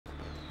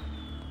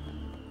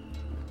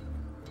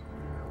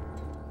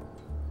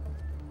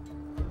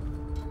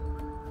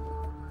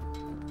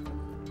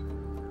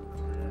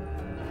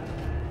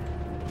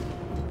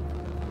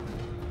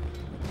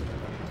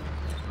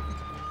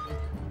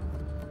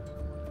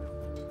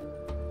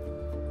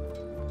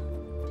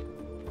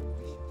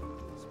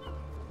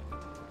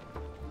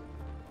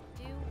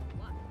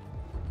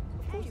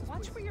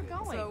Watch where you're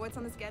going. So what's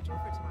on the schedule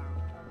for tomorrow?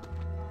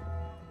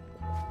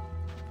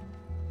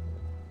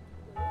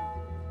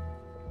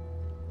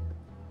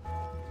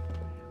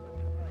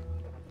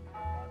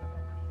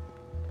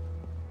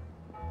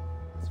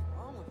 What's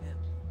wrong with him?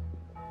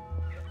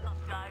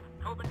 Guys,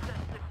 Tobin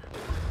says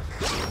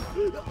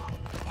this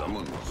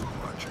Someone wasn't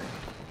watching.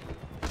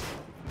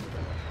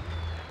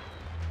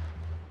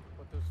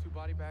 What, those 2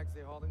 body bags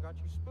they hauled and got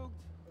you spooked?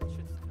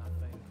 Shit's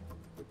nothing.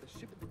 With the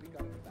shipment that we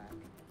got in the back,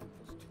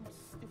 those 2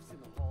 stiffs in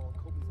the hall,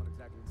 Copen's not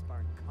exactly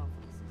inspiring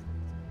confidence these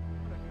days.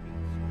 What do you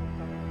mean?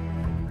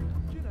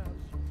 You know,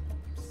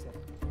 you said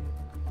it.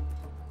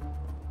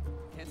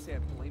 Can't say I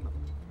blame him.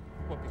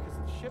 What, because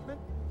of the shipment?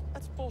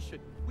 That's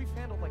bullshit. We've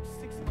handled like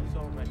 6 of these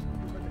already. You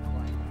heard the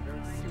client.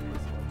 Very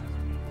serious about this.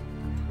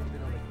 What do they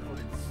know that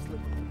Copen's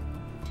slippery?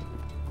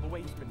 The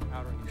way he's been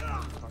powdering his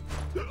car.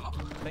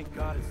 Thank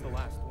God it's the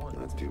last one.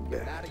 Not too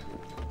Get bad. out of here.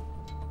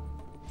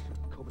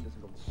 Copen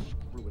doesn't go and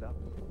screw it up.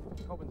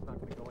 Coben's not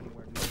gonna go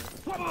anywhere near it.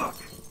 Fuck!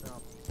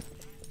 No.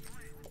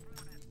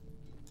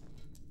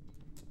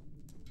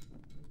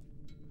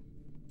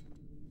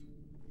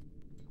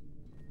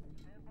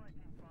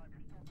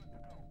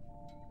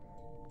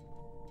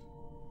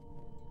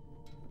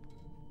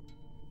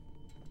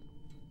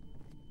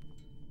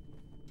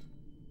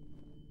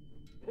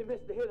 They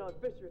missed the hit on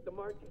Fisher at the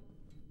market.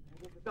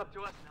 I guess it's up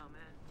to us now,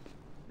 man.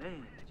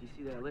 Man, did you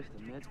see that list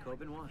of meds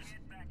Coben wants?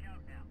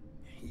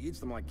 He eats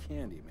them like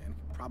candy, man.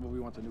 He probably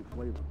wants a new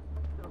flavor.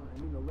 No, I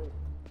mean the list.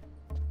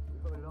 We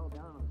wrote it all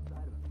down on the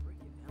side of a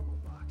freaking ammo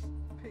box.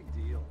 Big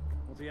deal.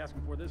 What's he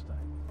asking for this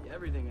time?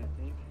 Everything, I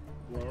think.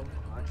 Blow,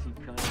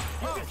 OxyContin.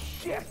 Oh,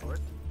 shit!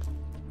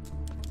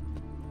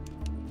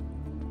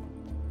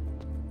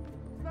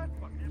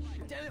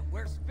 Damn it,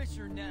 where's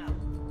Fisher now?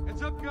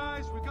 Heads up,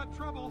 guys. We got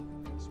trouble.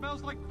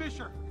 Smells like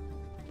Fisher.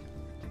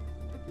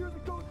 If you're the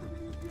ghost of the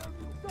museum,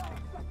 you'll die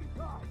a second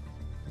time.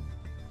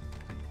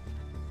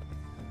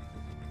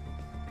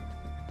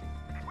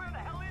 Where the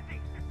hell is he?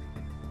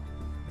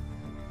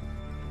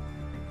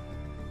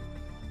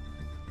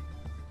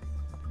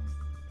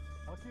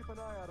 I'll keep an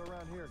eye out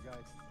around here,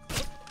 guys.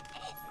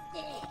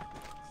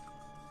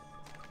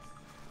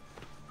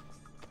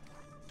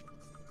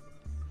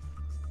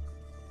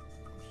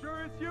 I'm sure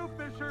it's you,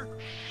 Fisher.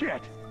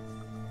 Shit!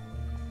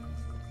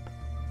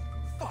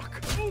 Fuck!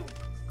 All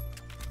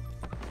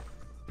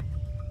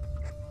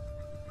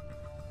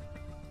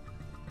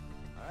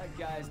right,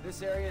 guys,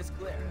 this area is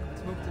clear.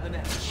 Let's move to the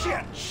next.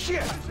 Shit!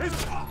 Shit!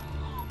 This...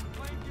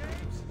 Playing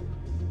games?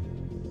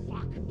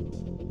 Fuck!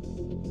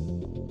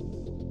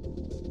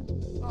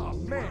 Oh,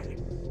 man!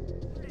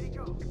 Where'd he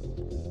go?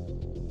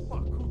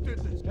 Fuck, who did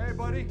this? Hey,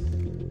 buddy.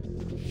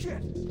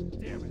 Shit!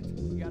 Damn it.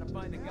 We gotta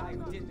find the guy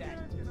who did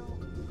that.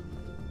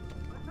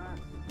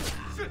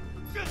 Shit!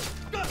 Shit!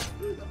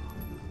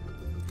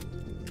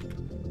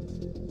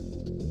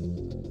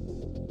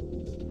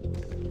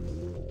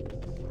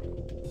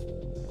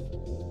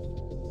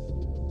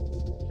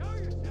 Show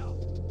yourself!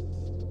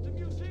 It's a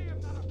museum,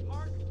 not a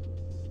park!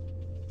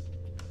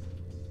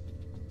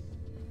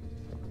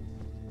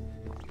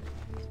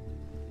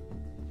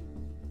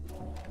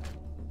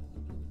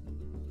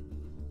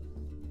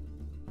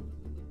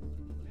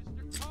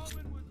 Mr.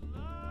 Coleman would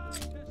love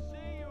to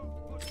see you,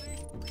 pussy!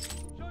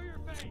 Show your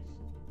face!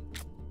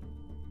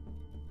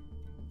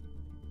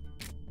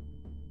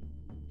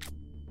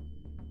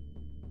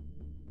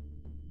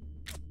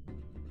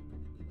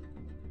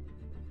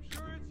 I'm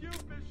sure it's you,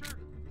 Fisher.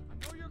 I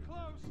know you're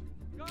close.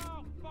 Go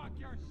fuck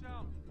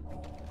yourself.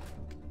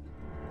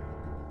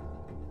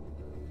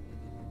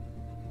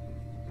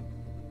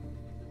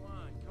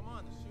 Come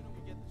on. The sooner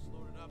we get this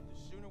loaded up, the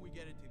sooner we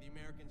get it to the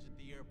Americans at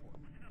the airport.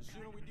 The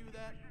sooner we do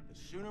that, the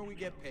sooner we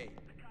get paid.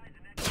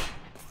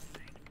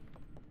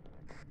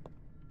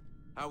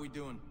 How we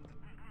doing?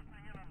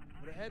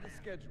 We're ahead of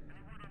schedule.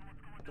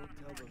 Don't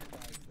tell those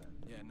guys that.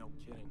 Yeah, no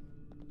kidding.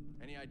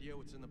 Any idea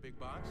what's in the big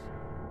box?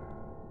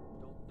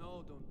 Don't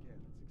know, don't care.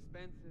 It's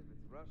expensive,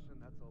 it's Russian,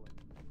 that's all I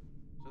know.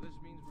 So this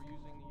means we're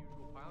using the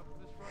usual pilot for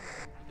this run?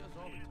 He does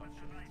all the tough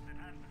shit.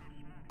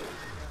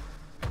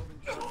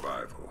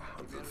 Survival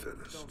of the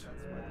fittest.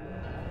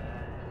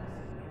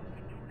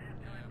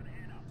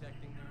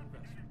 Protecting their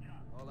investment.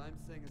 All I'm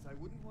saying is I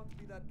wouldn't want to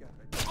be that guy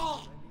right now.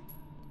 Oh!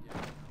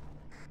 Yeah.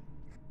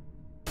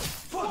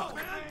 Fuck,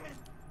 man!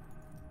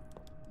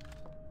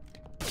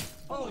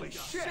 Holy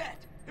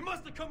shit! It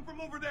must have come from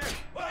over there.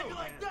 Why'd you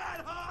like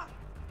that, huh?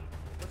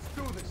 Let's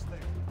do this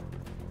thing.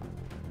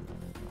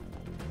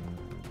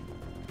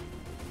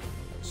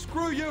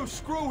 Screw you,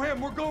 screw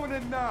him. We're going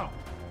in now.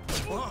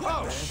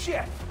 Oh,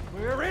 shit!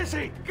 Where is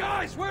he?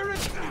 Guys, where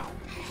is he?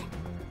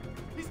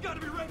 He's got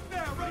to be right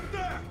there, right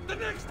there. The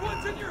next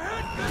one's in your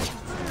head.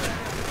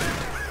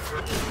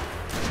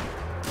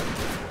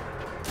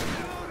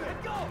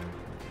 Let go!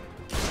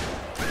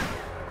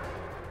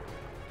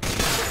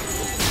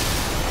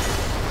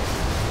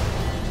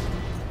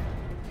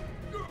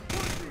 You're a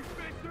pussy,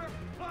 Fisher.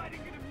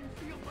 Hiding in a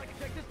museum like a...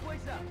 Check this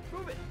place out.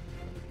 Prove it.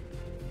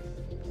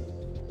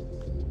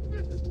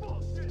 This is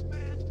bullshit,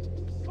 man.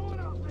 Come on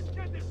out. Let's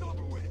get this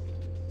over with.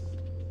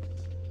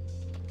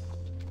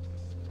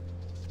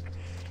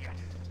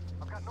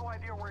 got no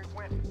idea where he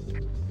went.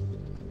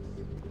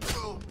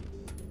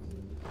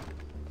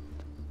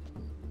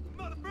 I'm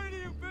not afraid of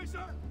you,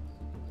 Fisher!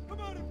 Come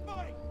on and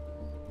fight!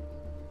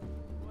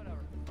 Whatever.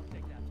 I'll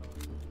take that photo.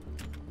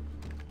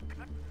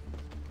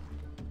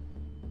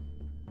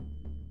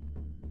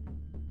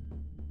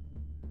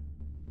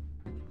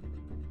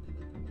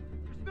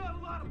 There's not a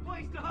lot of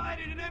place to hide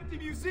in an empty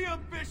museum,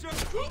 Fisher!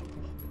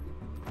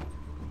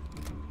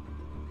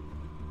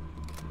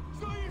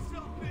 Show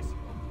yourself, Fisher!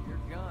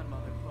 You're gone,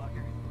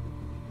 motherfucker.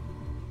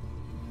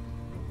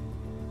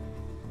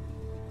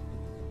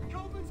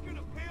 Coleman's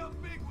gonna pay up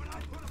big when I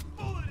put a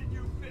bullet in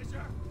you,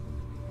 Fisher!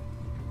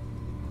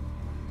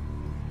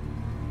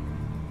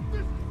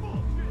 This is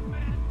bullshit,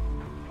 man!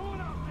 Come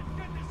on out, let's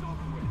get this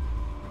over with!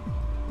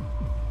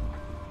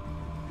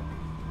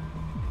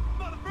 I'm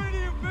not afraid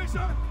of you,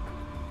 Fisher!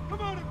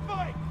 Come on and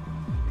fight!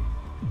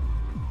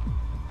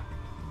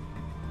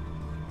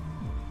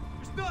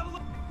 There's not a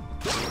lot...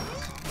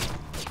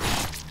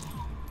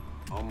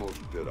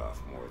 Almost bit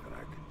off more than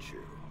I could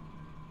chew.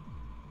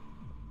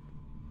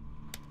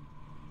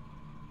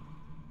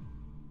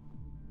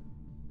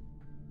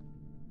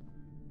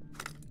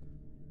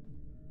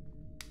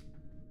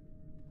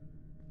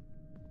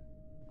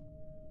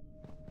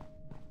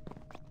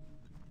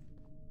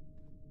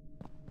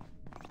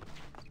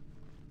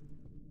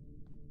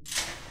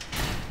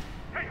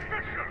 Hey,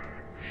 Fisher!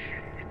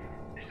 Shit.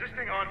 Is this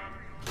thing on?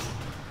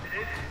 It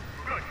is?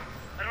 Good.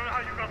 I don't know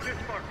how you got this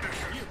far,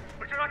 Fisher.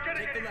 But you're not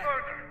getting any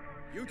further.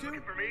 You two?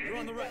 Looking for me? You're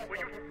on the right. Well,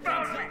 you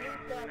found me.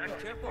 That's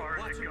as Careful, far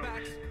as watch it your goes.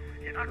 backs.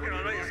 You're not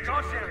gonna lay a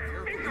goddamn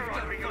finger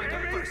on me, you Find hear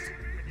out me? first.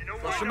 And you know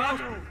what? Flush him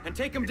out and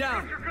take him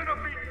down. You're gonna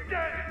be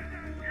dead.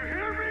 You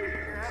hear me?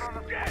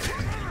 Dead.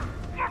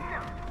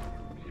 Fucker!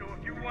 So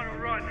if you wanna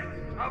run,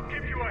 I'll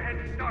give you a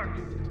head start.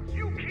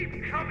 You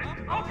keep coming.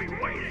 I'll be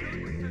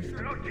waiting.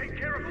 And I'll take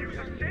care of you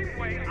the same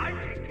way I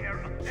take care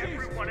of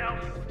everyone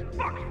else who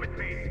fucks with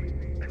me.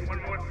 And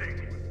one more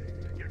thing.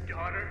 Your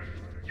daughter,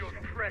 your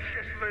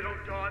precious little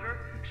daughter,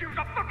 she was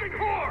a fucking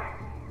whore!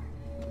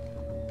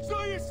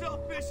 Show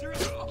yourself, Fisher!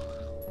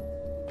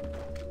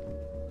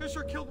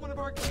 Fisher killed one of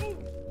our...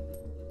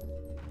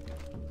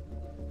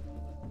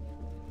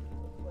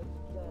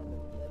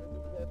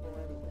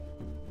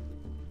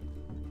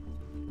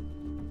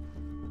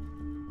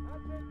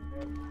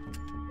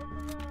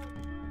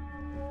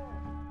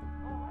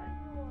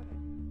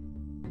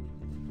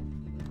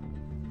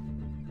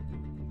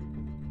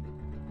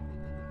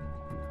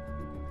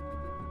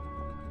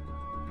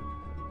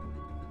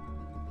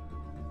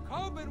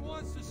 Coleman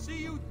wants to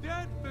see you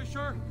dead,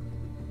 Fisher!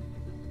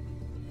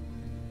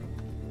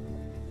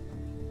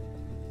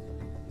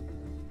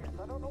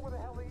 I don't know where the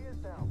hell he is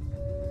now.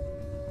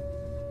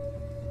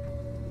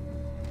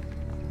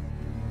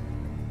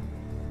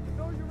 You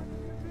know you're in the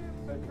museum,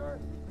 Fisher!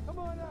 Come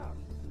on out!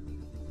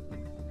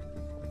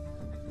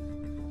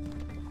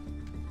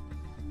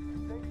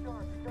 Stay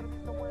sharp. He's gotta be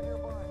somewhere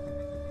nearby.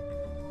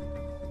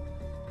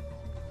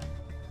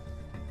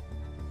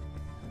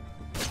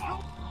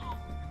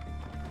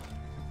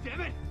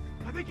 Damn it!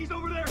 I think he's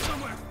over there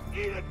somewhere!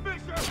 Eat it,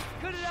 Fisher!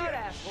 Cut it out,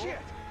 asshole. Shit!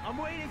 I'm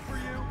waiting for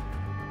you.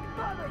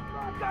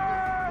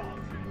 Motherfucker!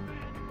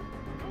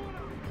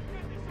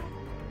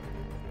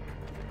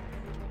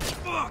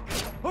 Fuck!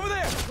 Over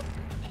there!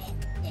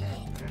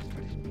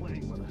 Bastard's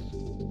playing with us.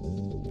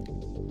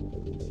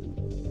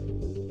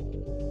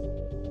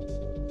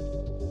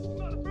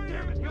 Not afraid.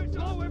 Damn it! He'll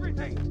blow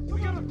everything!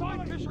 We gotta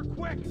find Fisher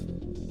quick!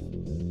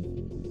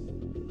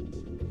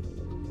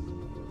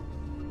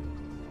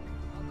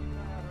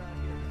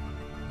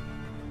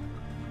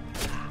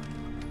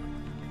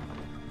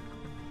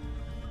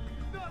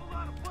 Not a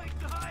lot of place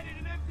to hide in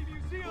an empty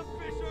museum,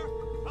 Fisher!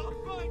 I'll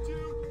find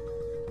you!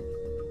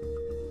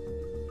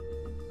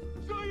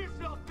 Show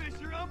yourself,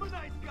 Fisher! I'm a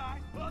nice guy!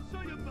 I'll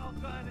show you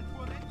Melton,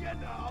 woman, you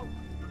know!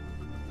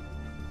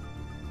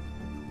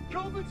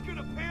 Coleman's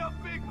gonna pay up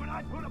big when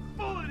I put a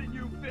bullet in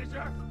you,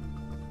 Fisher!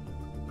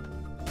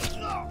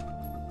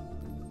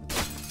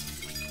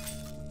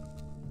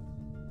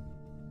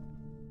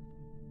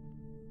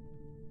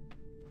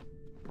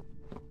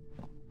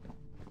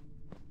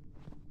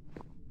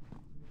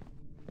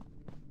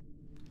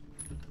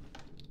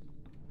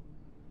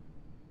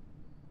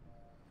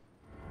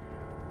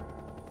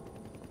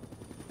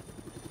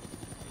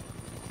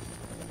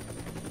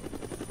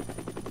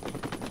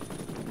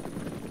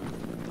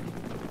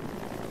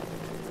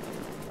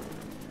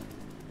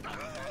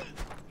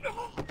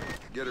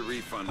 Get a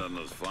refund on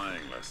those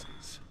flying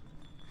lessons.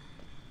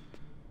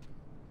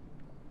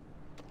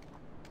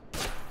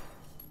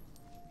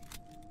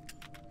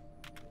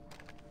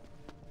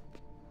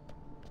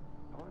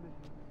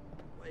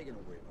 Why are you gonna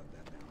worry about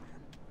that now,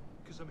 man?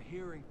 Because I'm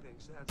hearing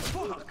things, that's...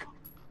 Fuck!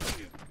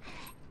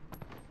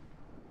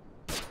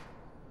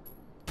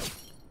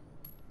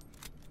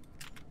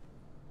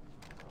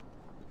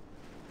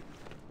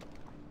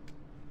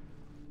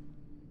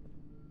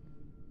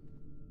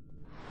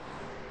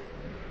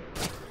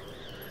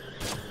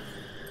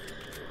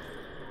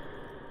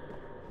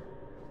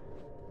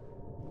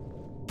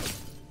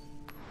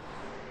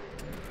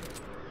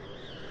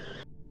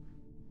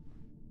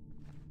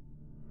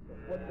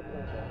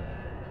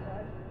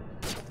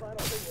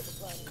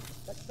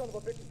 That son of a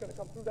bitch is gonna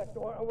come through that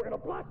door, and we're gonna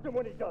blast him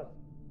when he does.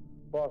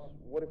 Boss,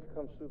 what if he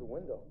comes through the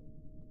window?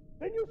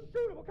 Then you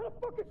shoot him. What kind of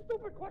fucking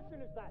stupid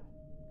question is that?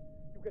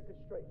 You get this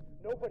straight.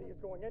 Nobody is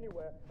going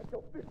anywhere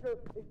until Fisher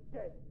is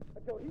dead.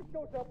 Until he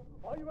shows up,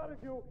 all you gotta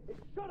do is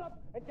shut up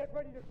and get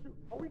ready to shoot.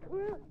 Are we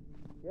clear?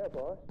 Yeah,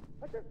 boss.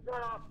 I said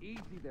shut up!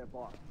 Easy there,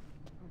 boss.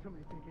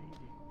 Somebody take it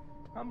easy.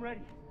 I'm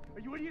ready. Are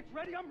you idiots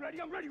ready? I'm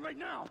ready. I'm ready right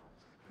now.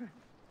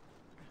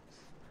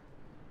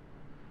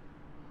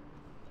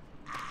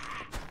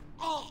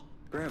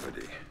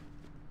 Gravity.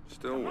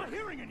 Still I'm not working.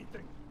 hearing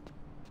anything.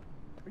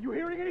 Are you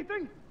hearing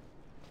anything?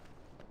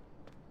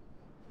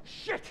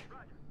 Shit!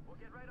 Roger. We'll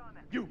get right on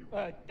that. You,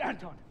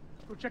 Anton,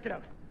 go check it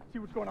out. See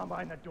what's going on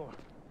behind that door.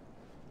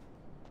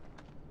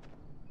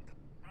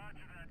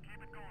 Roger that.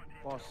 Keep it going,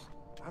 team. Boss,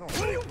 I don't...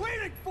 What are you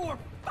waiting for?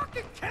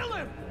 Fucking kill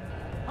him!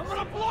 I'm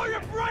gonna blow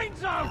your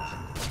brains out!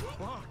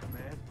 Fuck,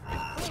 man.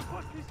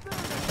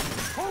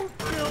 Hold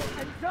still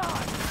and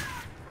die!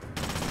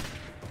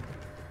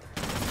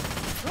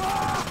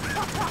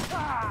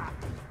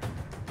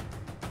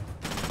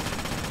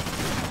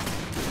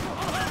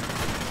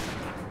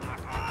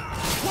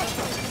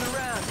 Looking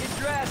around. Get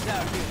your ass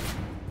out here.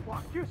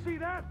 Fuck, you see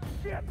that?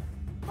 Shit!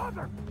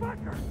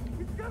 Motherfucker!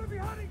 He's gotta be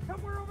hiding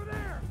somewhere over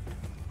there!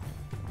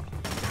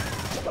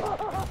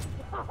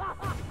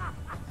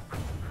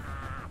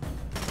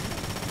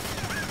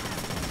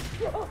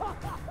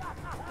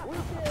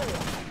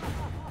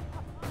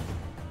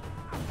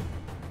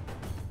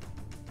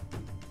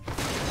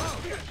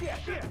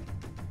 Shit!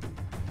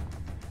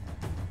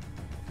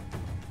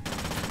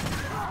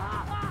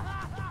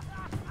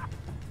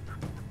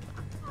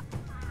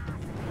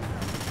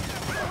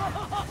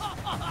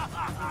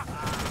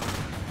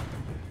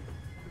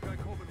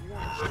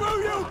 Screw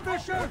you,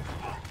 Fisher!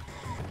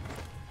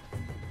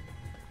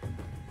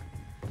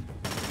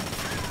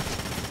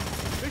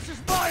 This is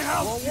my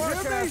house! Won't You work,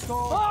 hear me?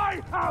 asshole.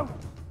 My house!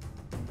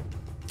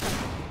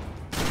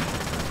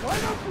 Why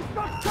don't you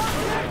stop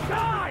talking and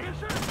die?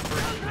 Fisher!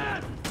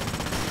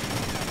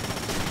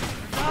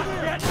 Not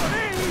yet,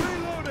 me!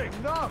 Reloading!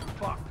 No,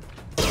 fuck.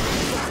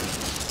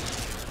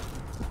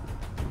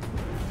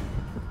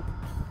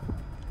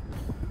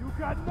 You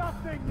got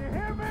nothing, you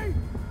hear me?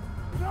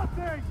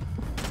 Nothing!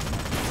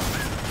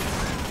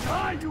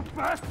 Die, you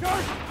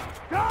bastard!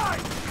 Die!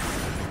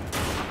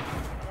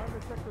 Time to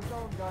check the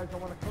zone, guys. I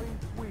want a clean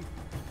sweep.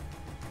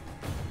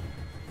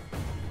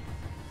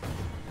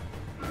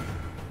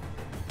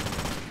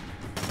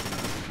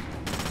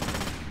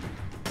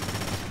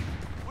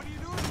 What are you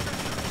doing,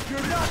 Fisher?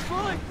 You're not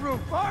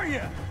bulletproof, are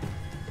you?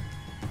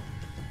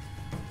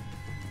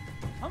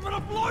 I'm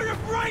gonna blow your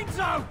brains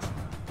out!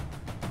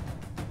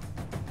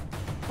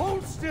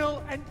 Hold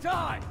still and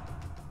die!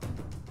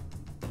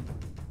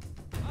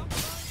 I'm trying to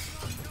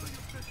not kill you,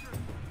 Fisher.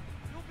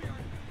 You'll be our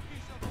new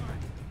piece of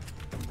art.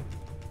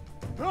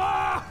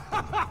 Ah!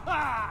 Ha, ha, ha!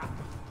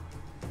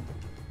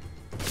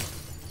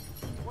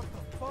 What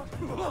the fuck?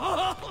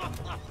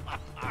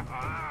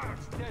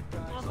 It's dead,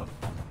 guys.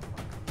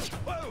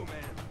 Whoa,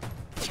 man.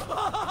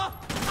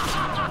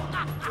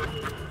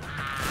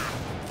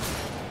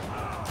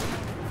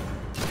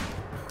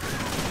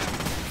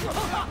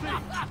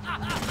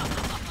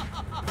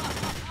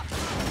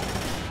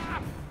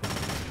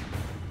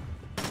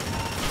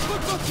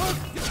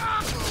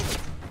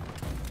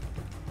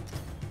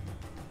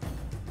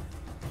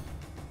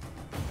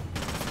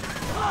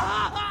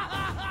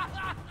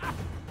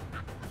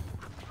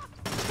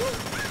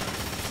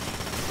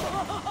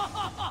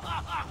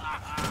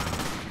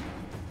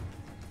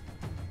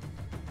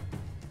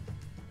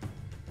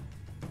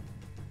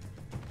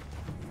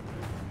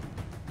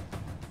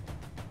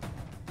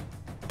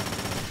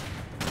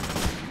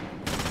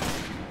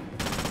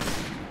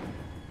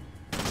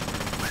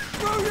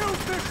 Screw you,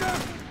 Fisher!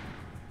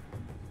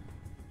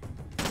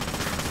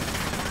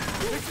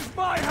 This is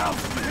my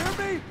house, you hear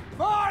me?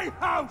 My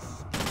house!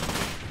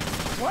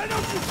 Why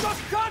don't you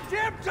just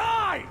goddamn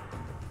die?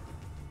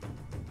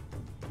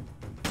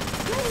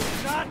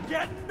 You're not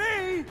getting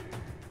me!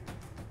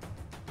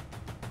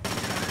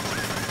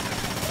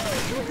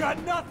 You got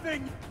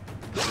nothing!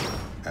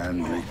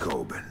 Andre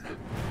Coben,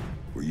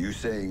 were you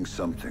saying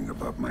something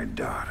about my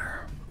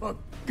daughter? Oh,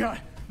 God,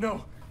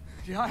 no.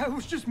 Yeah, I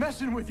was just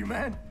messing with you,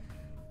 man.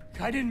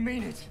 I didn't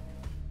mean it.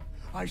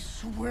 I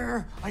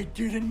swear I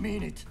didn't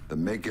mean it.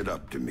 Then make it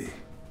up to me.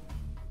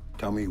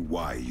 Tell me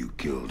why you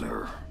killed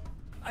her.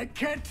 I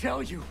can't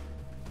tell you.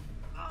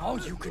 All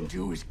you can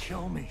do is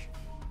kill me.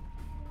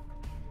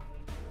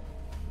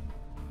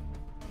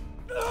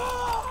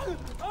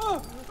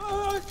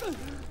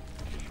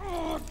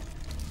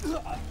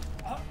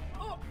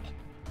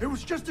 It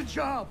was just a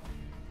job.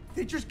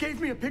 They just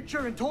gave me a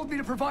picture and told me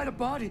to provide a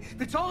body.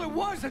 That's all it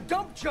was, a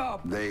dump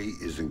job. They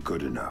isn't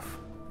good enough.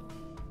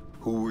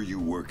 Who were you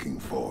working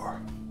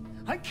for?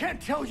 I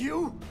can't tell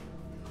you.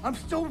 I'm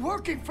still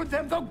working for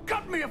them. They'll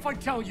gut me if I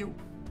tell you.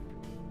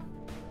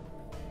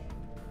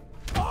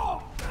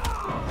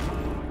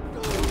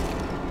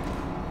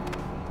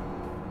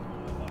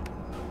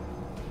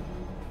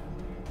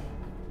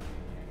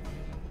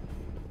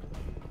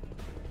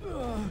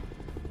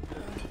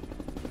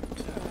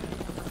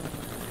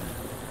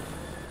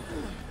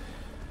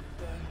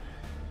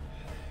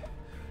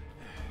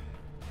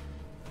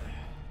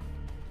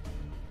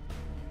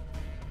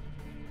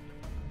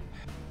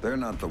 They're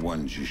not the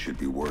ones you should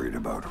be worried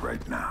about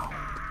right now.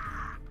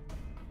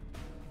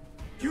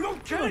 You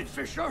don't get it,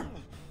 Fisher!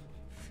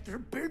 They're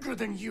bigger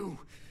than you!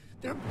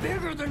 They're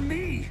bigger than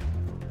me!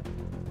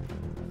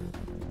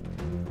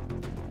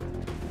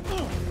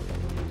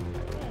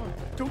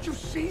 Don't you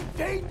see?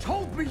 They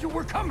told me you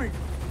were coming!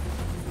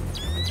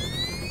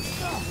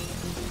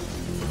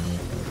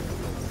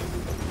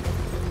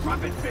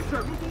 Drop it,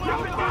 Fisher!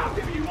 Drop it now!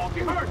 You won't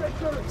get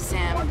hurt!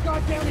 Sam,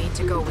 you need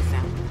to go with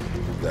them.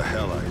 The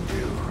hell I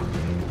do.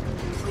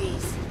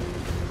 Please.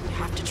 You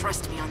have to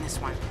trust me on this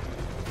one.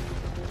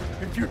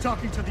 If you're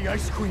talking to the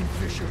Ice Queen,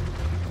 Fisher,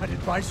 I'd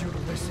advise you to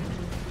listen.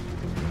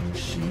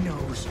 She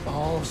knows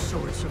all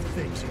sorts of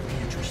things you'd be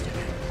interested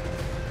in.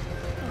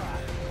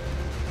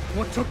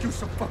 What took you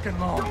so fucking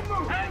long? Don't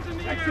move! Hands in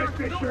the air! That's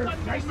it, Fisher!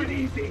 Nice and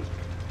easy!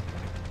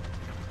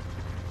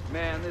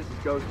 Man, this is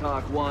Ghost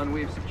Hawk 1.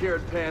 We've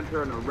secured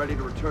Panther and are ready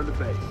to return to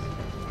base.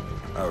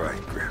 All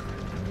right, Grim.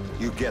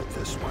 You get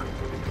this one.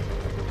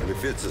 But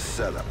if it's a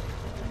setup...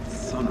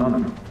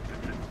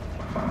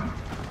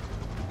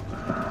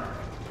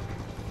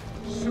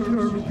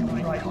 Serve you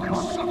right,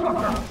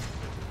 cocksucker!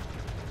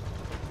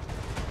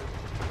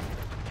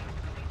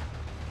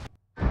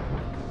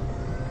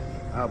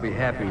 I'll be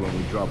happy when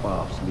we drop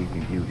off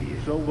Sleeping Beauty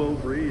here. So will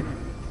Reed.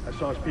 I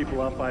saw his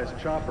people out by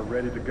his chopper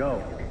ready to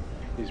go.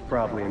 He's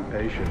probably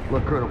impatient.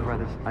 Look, Colonel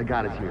Prentice, I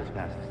got us here as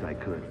fast as I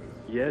could.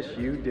 Yes,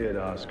 you did,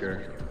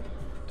 Oscar.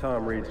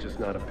 Tom Reed's just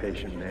not a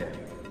patient man.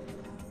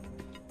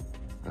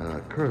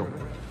 Colonel,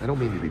 I don't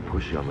mean to be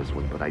pushy on this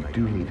one, but I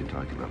do need to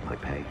talk to you about my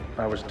pay.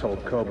 I was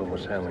told Coburn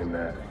was handling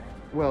that.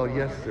 Well,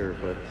 yes, sir,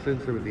 but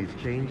since there were these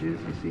changes,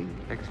 you see,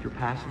 extra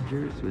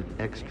passengers with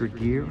extra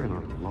gear and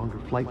a longer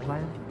flight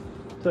plan.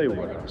 Tell you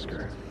what,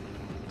 Oscar.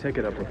 Take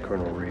it up with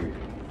Colonel Reed.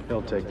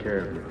 He'll take care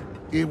of you.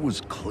 It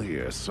was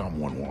clear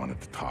someone wanted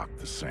to talk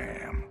to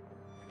Sam.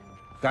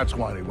 That's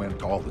why they went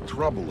to all the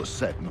trouble of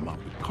setting him up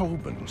at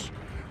Coburn's.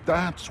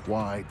 That's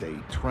why they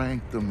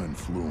tranked him and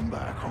flew him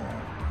back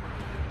home.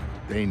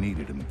 They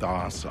needed him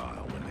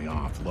docile when they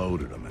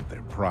offloaded him at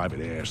their private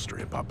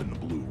airstrip up in the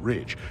Blue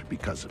Ridge,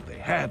 because if they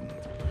hadn't,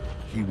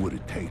 he would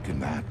have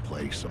taken that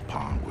place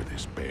upon with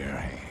his bare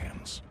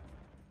hands.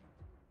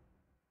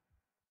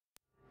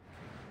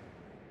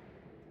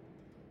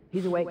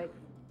 He's awake.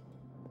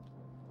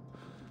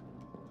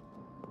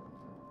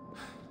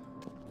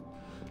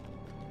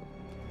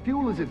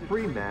 Fuel isn't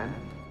free, man.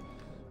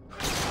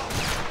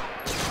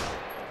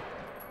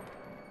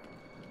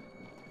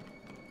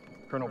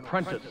 Colonel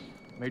Prentice,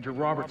 Major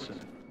Robertson,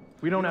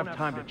 we don't have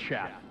time to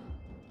chat.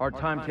 Our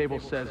timetable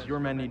says your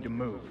men need to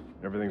move.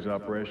 Everything's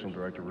operational,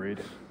 Director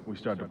Reed. We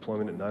start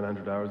deployment at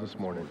 900 hours this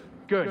morning.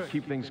 Good,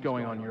 keep things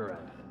going on your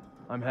end.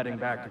 I'm heading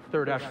back to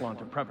 3rd Echelon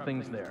to prep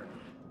things there.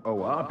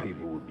 Oh, our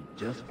people will be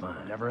just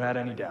fine. Never had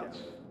any doubts.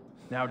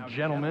 Now,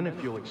 gentlemen,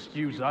 if you'll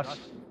excuse us,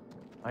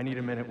 I need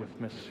a minute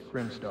with Miss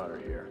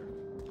Grimsdottir here.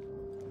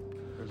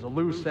 There's a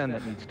loose end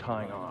that needs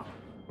tying off.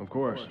 Of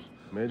course.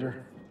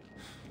 Major?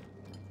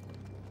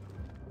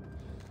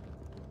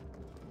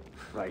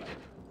 Right.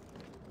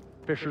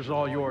 Fisher's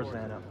all yours,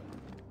 Anna.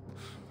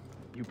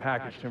 You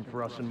packaged him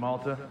for us in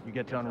Malta, you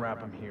get to unwrap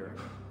him here.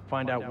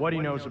 Find out what he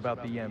knows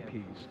about the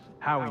EMPs,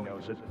 how he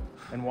knows it,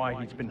 and why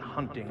he's been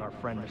hunting our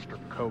friend Mr.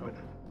 Coburn.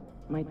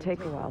 Might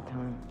take a while,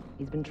 Tom.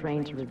 He's been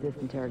trained to resist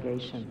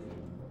interrogation.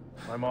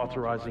 I'm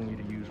authorizing you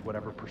to use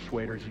whatever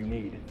persuaders you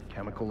need,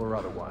 chemical or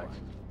otherwise.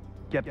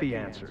 Get the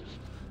answers,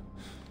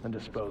 and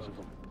dispose of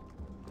them.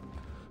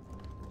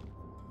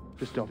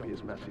 Just don't be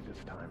as messy this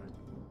time.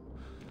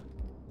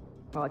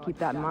 Well, I'll keep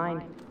that in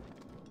mind.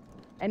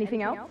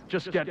 Anything else?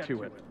 Just get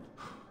to it.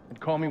 And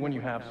call me when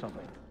you have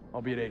something.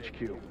 I'll be at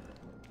HQ.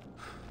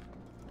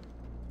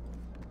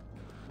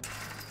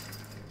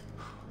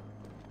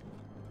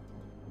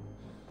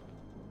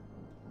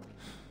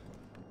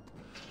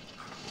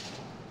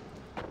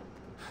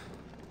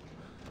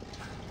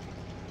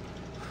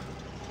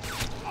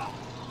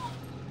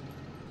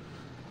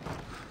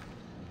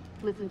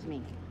 Listen to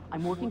me.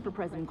 I'm working for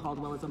President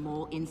Caldwell as a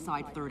mole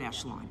inside 3rd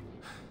Echelon.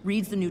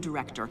 Reed's the new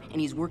director,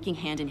 and he's working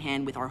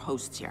hand-in-hand with our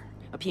hosts here,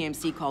 a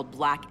PMC called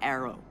Black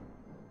Arrow.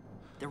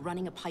 They're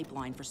running a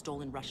pipeline for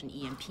stolen Russian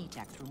EMP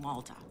tech through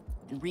Malta,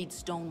 and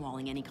Reed's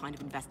stonewalling any kind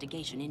of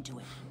investigation into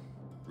it.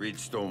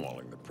 Reed's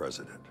stonewalling the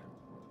president.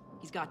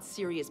 He's got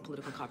serious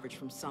political coverage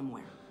from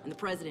somewhere, and the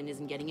president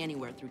isn't getting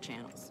anywhere through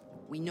channels.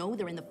 We know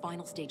they're in the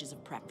final stages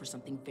of prep for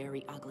something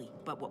very ugly,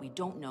 but what we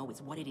don't know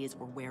is what it is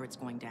or where it's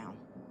going down.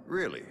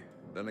 Really?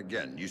 Then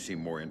again, you seem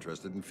more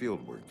interested in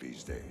field work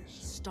these days.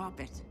 Stop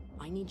it.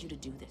 I need you to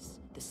do this.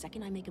 The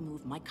second I make a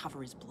move, my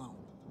cover is blown.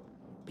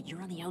 But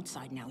you're on the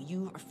outside now.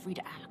 You are free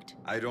to act.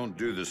 I don't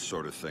do this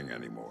sort of thing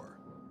anymore.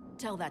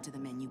 Tell that to the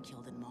men you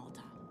killed in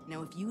Malta.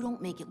 Now, if you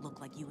don't make it look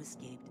like you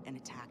escaped and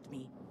attacked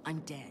me,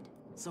 I'm dead.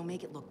 So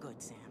make it look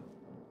good, Sam.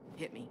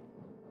 Hit me.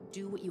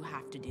 Do what you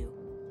have to do.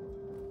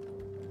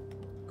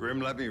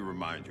 Grim, let me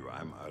remind you,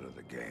 I'm out of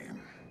the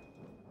game.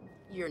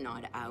 You're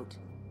not out.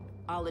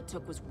 All it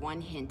took was one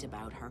hint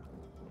about her.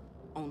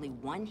 Only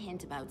one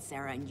hint about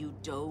Sarah, and you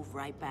dove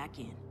right back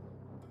in.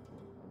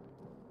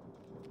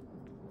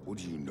 What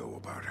do you know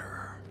about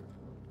her?